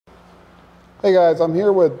Hey guys, I'm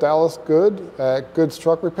here with Dallas Good at Good's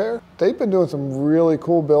Truck Repair. They've been doing some really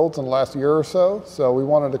cool builds in the last year or so we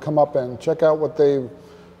wanted to come up and check out what they've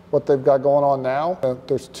got going on now.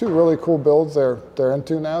 There's two really cool builds they're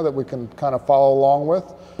into now that we can kind of follow along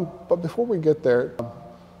with. But before we get there, I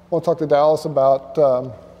want to talk to Dallas about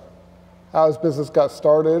how his business got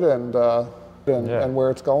started and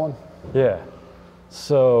where it's going. Yeah.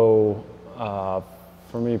 So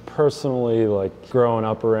for me personally, like growing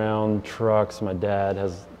up around trucks, my dad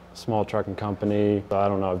has a small trucking company. I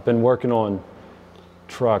don't know, I've been working on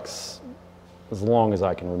trucks as long as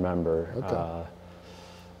I can remember. Okay.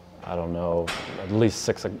 I don't know, at least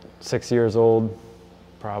six years old,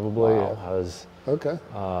 probably. Wow. I was Okay.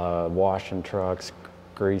 washing trucks,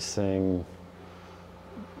 greasing,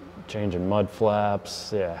 changing mud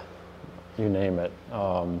flaps, yeah, you name it.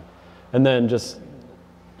 And then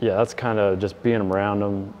that's kind of just being around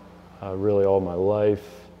them really all my life.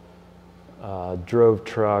 Drove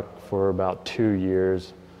truck for about 2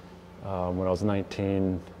 years. When I was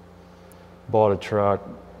 19, bought a truck,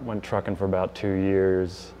 went trucking for about 2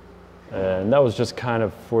 years. And that was just kind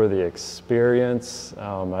of for the experience.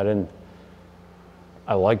 I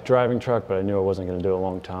liked driving truck, but I knew I wasn't going to do it a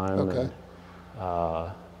long time. Okay.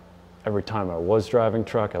 And, every time I was driving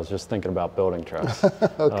truck, I was just thinking about building trucks.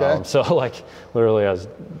 Okay. So like literally I was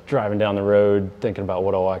driving down the road thinking about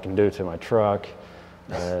what all I can do to my truck,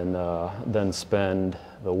 and then spend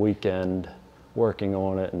the weekend working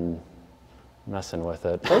on it and messing with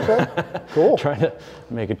it. Okay, cool. Trying to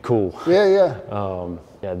make it cool. Yeah.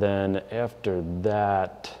 Then after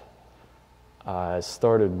that, I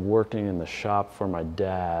started working in the shop for my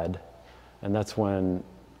dad, and that's when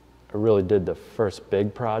I really did the first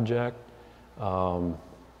big project. My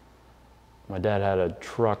dad had a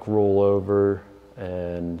truck rollover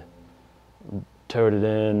and towed it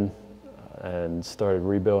in and started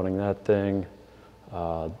rebuilding that thing.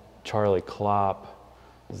 Charlie Klopp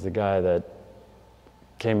is the guy that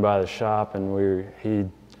came by the shop, and he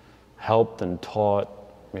helped and taught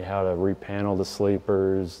me how to repanel the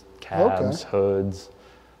sleepers, cabs, hoods,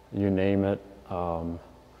 you name it.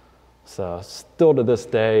 So still to this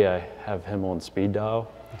day, I have him on speed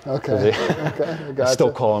dial. Okay. I gotcha. I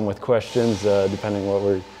still call him with questions, depending what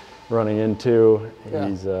we're running into. Yeah.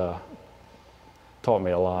 He's taught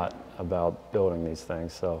me a lot about building these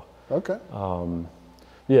things. So. Okay.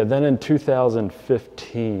 Then in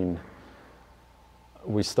 2015,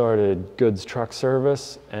 we started Good's Truck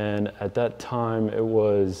Service, and at that time it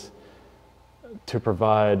was to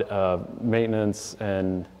provide maintenance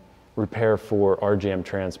and repair for RGM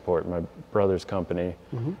Transport, my brother's company.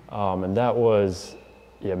 Mm-hmm. And that was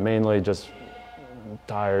mainly just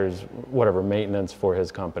tires, whatever, maintenance for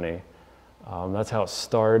his company. That's how it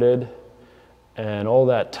started. And all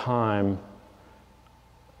that time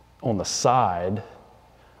on the side,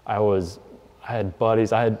 I had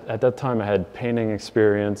buddies. At that time I had painting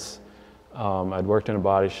experience. I'd worked in a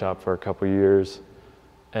body shop for a couple years,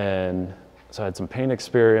 and so I had some paint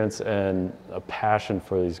experience and a passion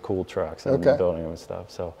for these cool trucks and building them and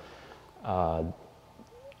stuff. So I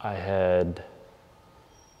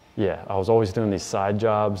was always doing these side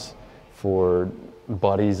jobs for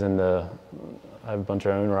buddies I have a bunch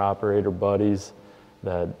of owner-operator buddies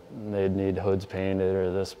that they'd need hoods painted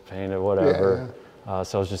or this painted, whatever. Yeah.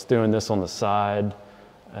 So I was just doing this on the side,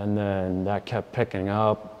 and then that kept picking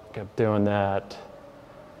up, kept doing that.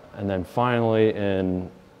 And then finally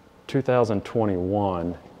in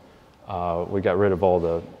 2021, we got rid of all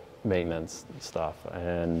the maintenance stuff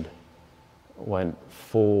and went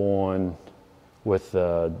full on with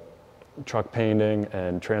truck painting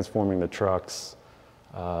and transforming the trucks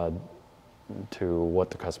to what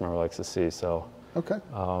the customer likes to see. So,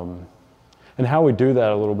 and how we do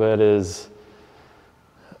that a little bit is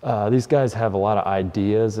these guys have a lot of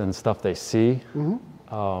ideas and stuff they see.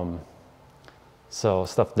 Mm-hmm. So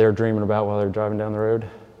stuff they're dreaming about while they're driving down the road.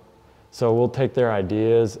 So we'll take their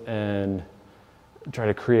ideas and try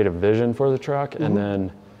to create a vision for the truck, mm-hmm. and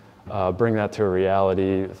then bring that to a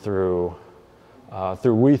reality through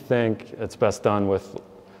we think it's best done with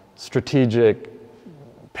strategic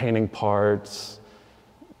painting parts,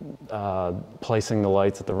 placing the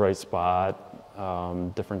lights at the right spot,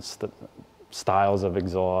 different styles of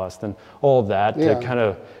exhaust, and all of that to kind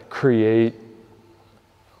of create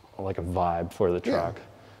like a vibe for the truck.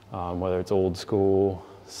 Whether it's old school,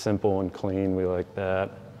 simple and clean, we like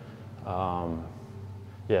that. So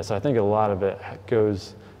I think a lot of it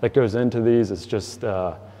goes into these. It's just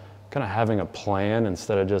kind of having a plan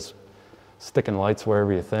instead of just sticking lights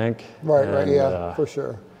wherever you think. Right, for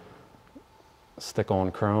sure. Stick on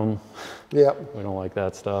chrome. Yep. We don't like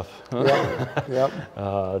that stuff. Yep.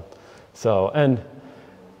 So, and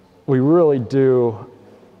we really do,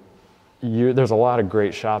 there's a lot of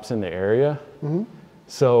great shops in the area.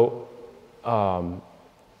 So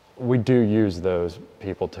we do use those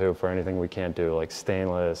people too for anything we can't do, like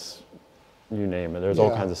stainless, you name it. There's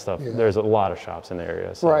all kinds of stuff. There's a lot of shops in the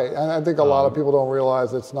area. So. Right, and I think a lot of people don't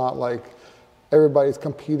realize it's not like everybody's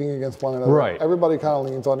competing against one another. Right. Everybody kind of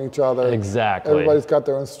leans on each other. Exactly. Everybody's got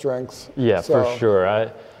their own strengths. Yeah, so. for sure.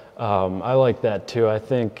 I like that too. I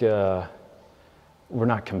think we're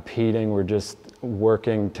not competing. We're just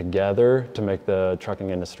working together to make the trucking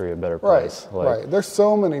industry a better place. Right. There's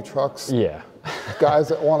so many trucks. Yeah. Guys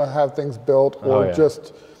that want to have things built or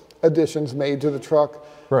just additions made to the truck.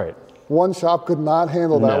 Right. One shop could not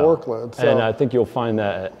handle that workload. So. And I think you'll find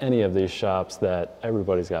that at any of these shops that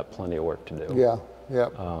everybody's got plenty of work to do. Yeah.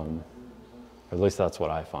 At least that's what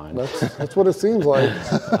I find. That's what it seems like.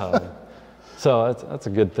 So that's a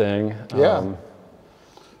good thing. Yeah.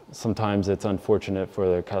 Sometimes it's unfortunate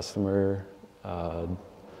for the customer.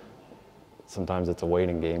 Sometimes it's a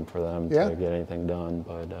waiting game for them to get anything done.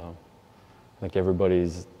 But I think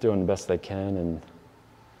everybody's doing the best they can and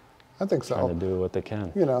I think so. trying to do what they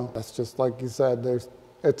can. You know, that's just like you said.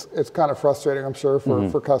 It's kind of frustrating, I'm sure,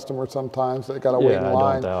 for customers sometimes. They got to wait in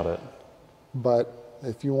line. I don't doubt it. But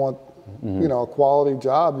if you want, you know, a quality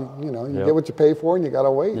job, you get what you pay for, and you got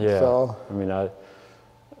to wait. Yeah. So. I mean,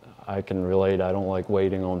 I can relate. I don't like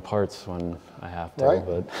waiting on parts when I have to,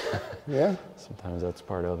 but sometimes that's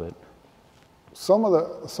part of it. Some of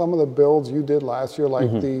the builds you did last year, like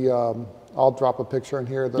the I'll drop a picture in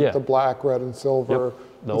here, the black, red, and silver.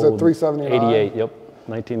 The was it 379? 88,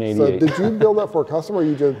 1988. So did you build that for a customer or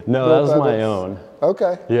you just No, that was my own.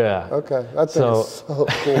 Okay. Yeah. Okay. That thing is so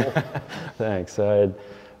cool. Thanks.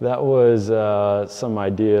 That was some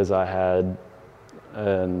ideas I had,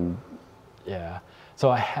 and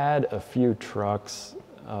so I had a few trucks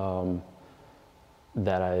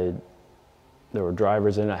that there were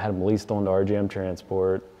drivers in. I had them leased on to RGM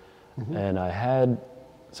Transport, and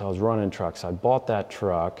so I was running trucks. I bought that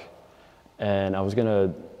truck, and I was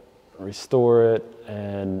gonna restore it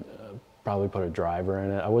and probably put a driver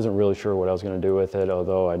in it. I wasn't really sure what I was gonna do with it,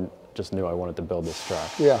 although I just knew I wanted to build this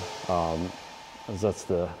truck. Yeah. 'Cause that's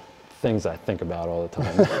the things I think about all the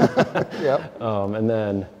time. Yep. And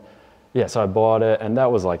then, so I bought it, and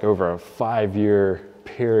that was like over a 5-year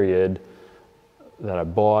period that I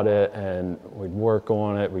bought it, and we'd work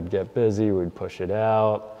on it, we'd get busy, we'd push it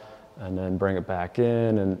out, and then bring it back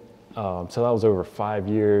in, and so that was over 5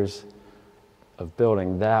 years of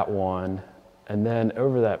building that one. And then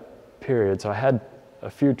over that period, so I had a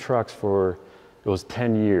few trucks it was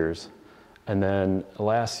 10 years, and then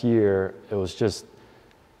last year it was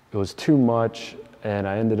too much, and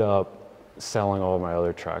I ended up selling all of my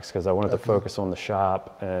other trucks because I wanted to focus on the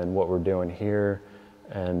shop and what we're doing here,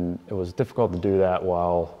 and it was difficult to do that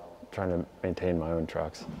while trying to maintain my own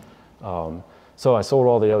trucks. So I sold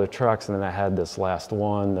all the other trucks, and then I had this last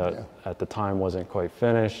one that at the time wasn't quite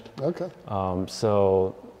finished. Okay.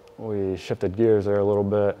 So we shifted gears there a little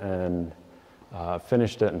bit and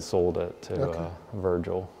finished it and sold it to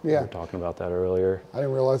Virgil. Yeah. We were talking about that earlier. I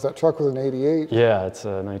didn't realize that truck was an 88. Yeah, it's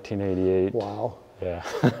a 1988. Wow. Yeah.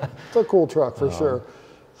 It's a cool truck for sure.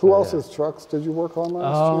 Who else's trucks did you work on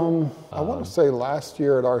last year? I want to say last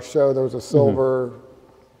year at our show there was a silver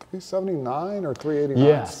 379 or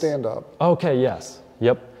 389 stand-up. Okay, yes.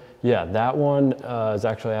 Yep. Yeah, that one is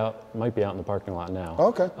actually might be out in the parking lot now.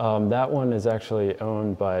 Okay. That one is actually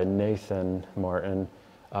owned by Nathan Martin,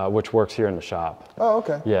 which works here in the shop. Oh,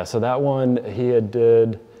 okay. Yeah, so that one he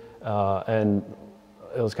did, and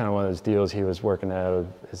it was kind of one of those deals. He was working out of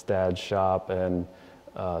his dad's shop, and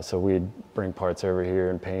so we'd bring parts over here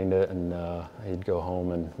and paint it, and he'd go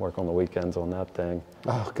home and work on the weekends on that thing.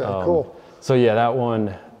 Okay, cool. So yeah, that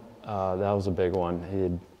one, that was a big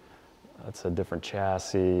one. That's a different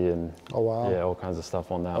chassis and yeah, all kinds of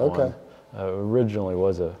stuff on that one. Originally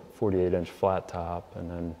was a 48-inch flat top, and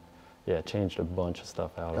then changed a bunch of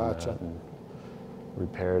stuff out of that and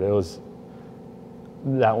repaired. It was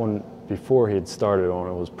that one before he had started on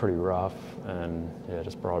it was pretty rough, and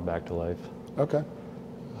just brought it back to life. Okay.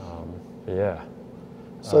 Yeah.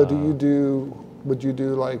 So would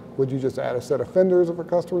you just add a set of fenders if a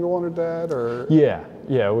customer wanted that, or?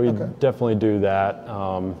 Yeah, we definitely do that.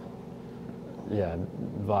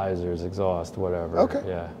 Visors, exhaust, whatever. Okay.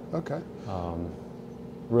 Yeah. Okay.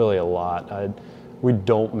 Really a lot. We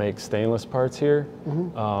don't make stainless parts here,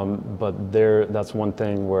 but that's one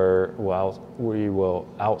thing where we will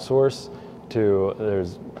outsource to.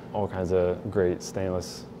 There's all kinds of great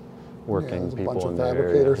stainless working people in there.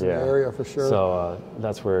 Fabricators in the area for sure. So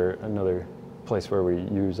that's another place where we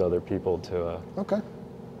use other people to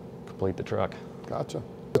complete the truck. Gotcha.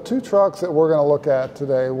 The two trucks that we're going to look at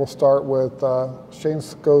today, we'll start with Shane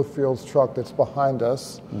Scofield's truck that's behind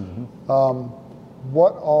us.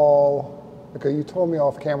 What all, okay, you told me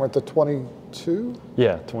off camera it's a 22?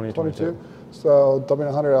 Yeah, 2022. So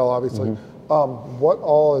W100L, obviously. What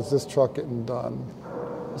all is this truck getting done?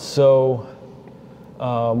 So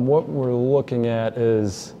what we're looking at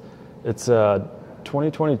is, it's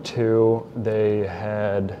 2022. They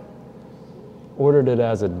had ordered it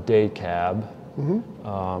as a day cab,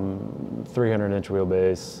 300-inch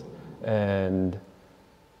wheelbase, and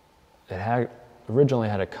it originally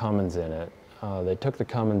had a Cummins in it. They took the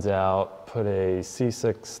Cummins out, put a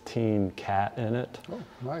C16 Cat in it. Oh,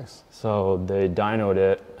 nice. So they dynoed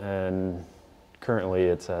it, and currently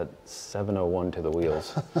it's at 701 to the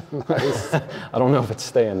wheels. Nice. I don't know if it's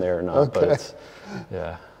staying there or not, but it's,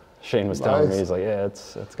 yeah. Shane was telling me, Nice. he's like, yeah,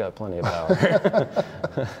 it's got plenty of power.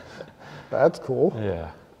 That's cool.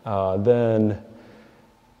 Yeah. Then,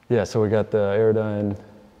 yeah, so we got the Aerodyne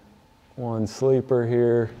 1 sleeper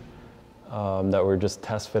here that we're just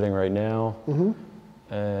test fitting right now.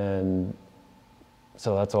 And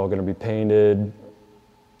so that's all going to be painted.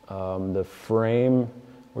 The frame,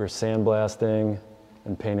 we're sandblasting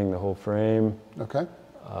and painting the whole frame. Okay.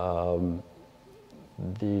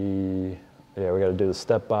 Yeah, we got to do the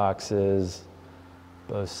step boxes,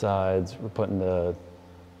 both sides. We're putting the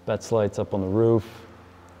Betz lights up on the roof.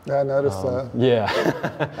 Yeah, I noticed that. Yeah.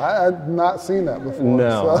 I had not seen that before.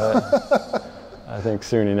 No. So. I think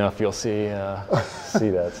soon enough you'll see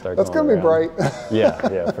that start. That's going to be bright.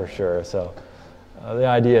 Yeah, for sure. So the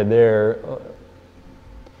idea there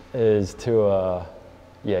is to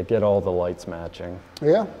get all the lights matching.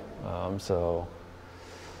 Yeah. So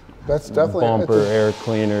that's definitely bumper, air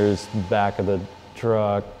cleaners, back of the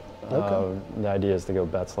truck. Okay. The idea is to go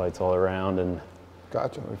Betz lights all around, and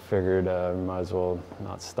Gotcha. we figured we might as well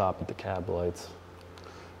not stop at the cab lights. Yeah,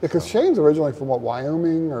 because Shane's originally from what,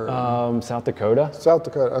 Wyoming or South Dakota. South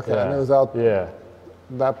Dakota? Okay, Yeah. and it was out Yeah.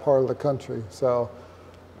 that part of the country. So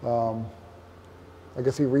I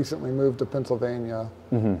guess he recently moved to Pennsylvania.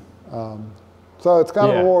 So it's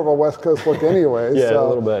kind of more of a West Coast look anyway. Yeah, so. a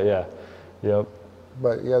little bit, yeah. Yep.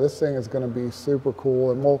 But yeah, this thing is going to be super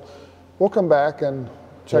cool, and we'll come back and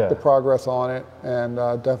check the progress on it, and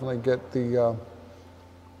definitely get the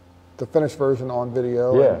finished version on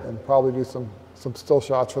video, and probably do some still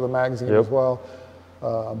shots for the magazine as well.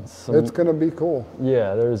 It's going to be cool.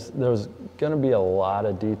 Yeah, there's going to be a lot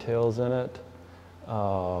of details in it,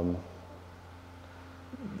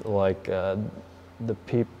 like the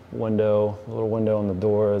peep window, the little window on the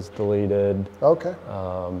door is deleted. Okay.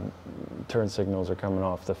 Turn signals are coming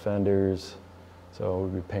off the fenders, so we'll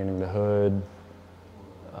be painting the hood.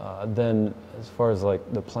 Then, as far as like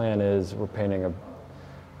the plan is, we're painting a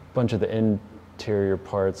bunch of the interior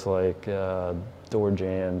parts, like door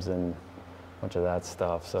jambs and a bunch of that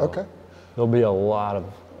stuff. So there'll be a lot of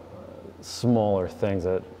smaller things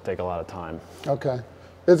that take a lot of time. Okay.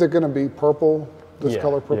 Is it going to be purple? This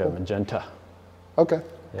color purple? Yeah, magenta. Okay.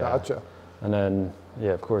 Yeah. Gotcha. And then,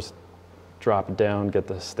 yeah, of course, drop it down, get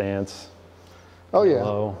the stance. Oh yeah.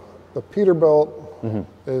 Low. The Peterbilt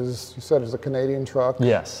is, you said, is a Canadian truck.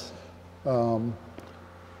 Yes.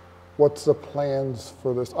 What's the plans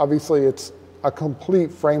for this? Obviously, it's a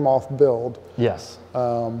complete frame-off build. Yes.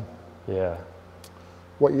 Yeah.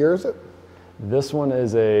 What year is it? This one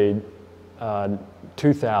is a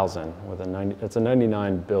 2000 with it's a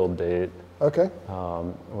 99 build date. Okay.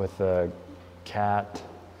 With a cat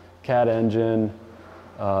engine.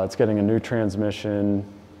 It's getting a new transmission.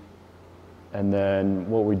 And then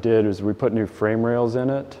what we did is we put new frame rails in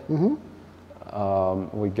it.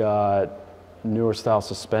 We got newer style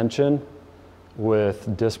suspension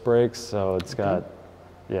with disc brakes. So it's got,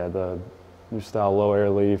 the new style low air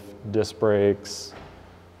leaf, disc brakes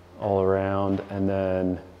all around. And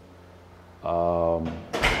then,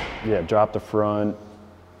 drop the front.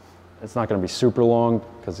 It's not going to be super long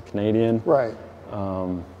because it's Canadian. Right.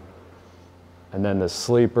 And then the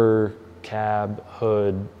sleeper, cab,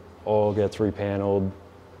 hood, all gets repaneled,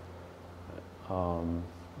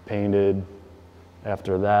 painted.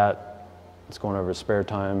 After that, it's going over spare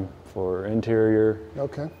time for interior.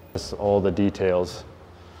 Okay. Just all the details.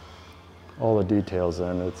 All the details,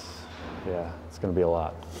 and it's going to be a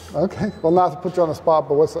lot. Okay. Well, not to put you on the spot,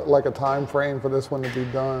 but what's like a time frame for this one to be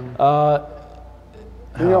done?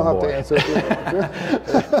 You don't have to answer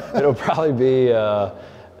it. It'll probably be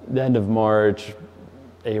the end of March,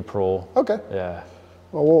 April. Okay. Yeah.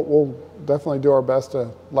 Well, we'll definitely do our best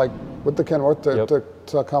to, like with the Kenworth,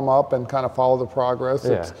 to come up and kind of follow the progress.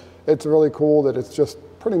 Yeah. It's really cool that it's just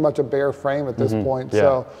pretty much a bare frame at this point.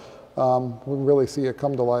 So we really see it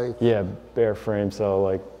come to life. Yeah, bare frame, so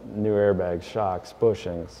like new airbags, shocks,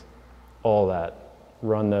 bushings, all that.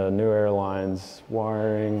 Run the new airlines,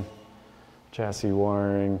 wiring, chassis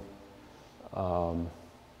wiring.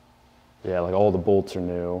 Yeah, like all the bolts are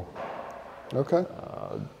new. Okay.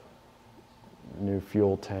 New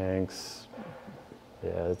fuel tanks.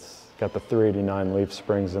 Yeah, it's got the 389 leaf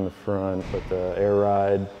springs in the front, with the air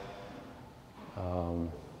ride,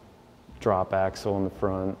 drop axle in the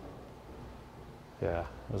front. Yeah,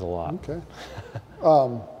 there's a lot. Okay.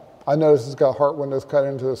 I noticed it's got heart windows cut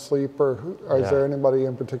into the sleeper. Is there anybody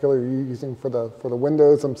in particular you're using for the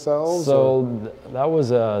windows themselves? So that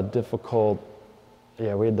was a difficult.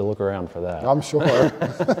 Yeah, we had to look around for that. I'm sure.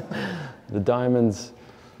 The diamonds,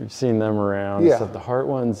 we've seen them around. Yeah. So the heart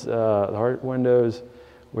ones, the heart windows,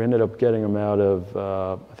 we ended up getting them out of,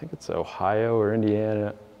 I think it's Ohio or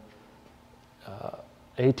Indiana.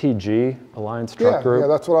 ATG, Alliance Truck Group. Yeah,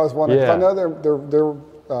 that's what I was wondering. 'Cause Yeah. I know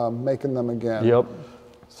they're making them again. Yep.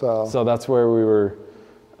 So that's where we were.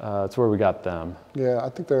 That's where we got them. yeah, I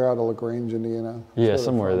think they're out of LaGrange, Indiana. Yeah,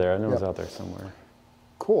 somewhere there. I know it's out there somewhere.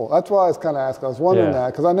 Cool. That's why I was kind of asking. I was wondering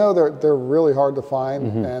that because I know they're really hard to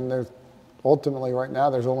find, and there's ultimately right now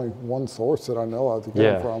there's only one source that I know of to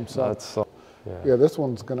get them from. So that's yeah, this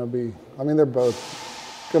one's gonna be. I mean, they're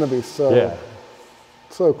both gonna be so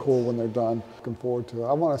cool when they're done. Looking forward to it.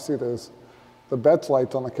 I want to see the Betts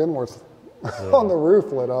lights on the Kenworth on the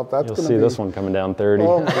roof lit up. That's You'll gonna see be, this one coming down 30.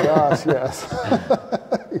 Oh my gosh, yes.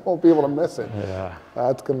 You won't be able to miss it. Yeah.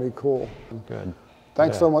 That's gonna be cool. Good.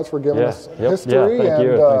 Thanks so much for giving us history. Yeah, thank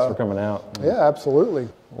you. And, Thanks for coming out. Yeah, absolutely.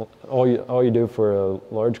 Well, all you do for a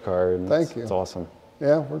large car, and Thank you. It's awesome.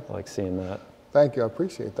 Yeah, I like seeing that. thank you. I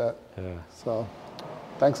appreciate that. Yeah. So,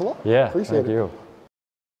 thanks a lot. Yeah. Appreciate thank it. you.